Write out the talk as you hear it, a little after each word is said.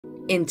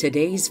In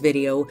today's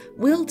video,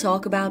 we'll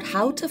talk about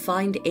how to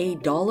find a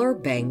dollar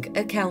bank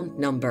account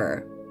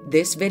number.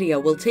 This video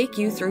will take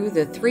you through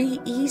the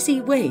 3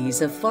 easy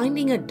ways of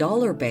finding a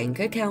dollar bank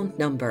account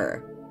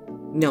number.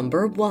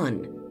 Number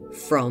 1.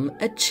 From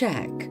a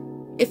check.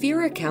 If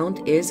your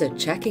account is a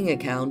checking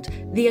account,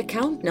 the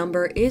account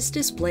number is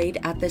displayed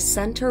at the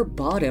center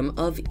bottom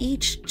of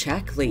each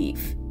check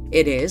leaf.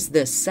 It is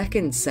the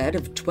second set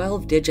of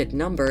 12-digit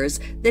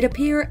numbers that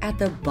appear at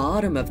the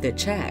bottom of the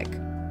check.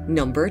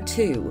 Number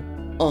 2.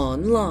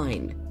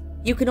 Online.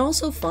 You can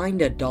also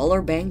find a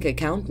dollar bank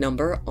account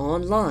number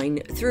online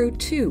through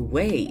 2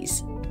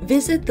 ways.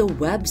 Visit the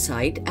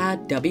website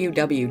at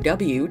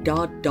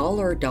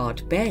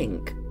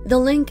www.dollar.bank. The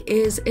link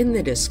is in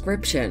the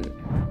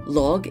description.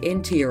 Log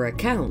into your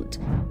account.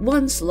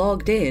 Once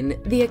logged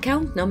in, the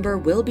account number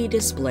will be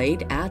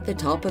displayed at the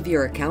top of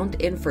your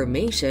account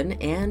information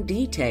and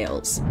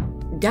details.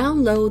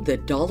 Download the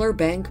Dollar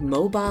Bank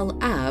mobile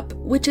app,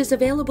 which is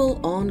available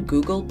on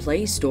Google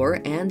Play Store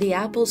and the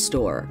Apple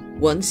Store.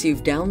 Once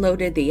you've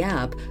downloaded the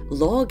app,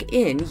 log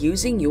in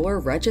using your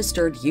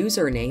registered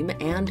username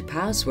and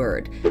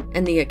password,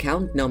 and the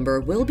account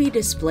number will be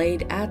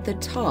displayed at the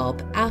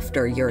top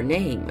after your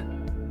name.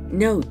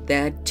 Note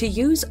that to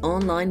use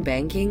online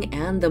banking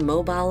and the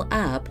mobile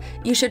app,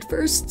 you should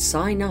first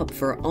sign up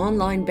for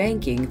online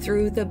banking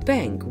through the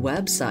bank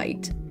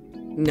website.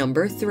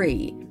 Number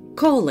 3.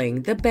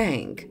 Calling the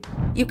bank.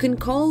 You can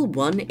call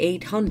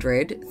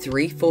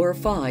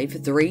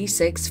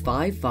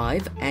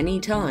 1-800-345-3655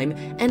 anytime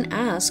and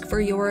ask for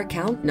your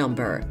account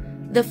number.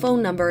 The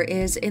phone number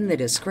is in the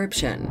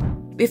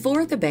description.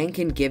 Before the bank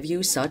can give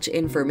you such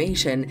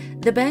information,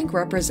 the bank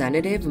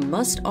representative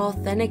must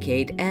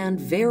authenticate and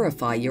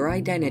verify your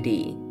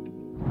identity.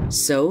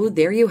 So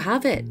there you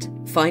have it.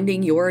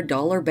 Finding your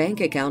dollar bank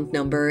account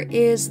number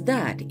is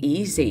that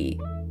easy.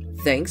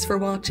 Thanks for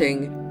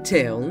watching.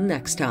 Till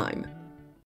next time.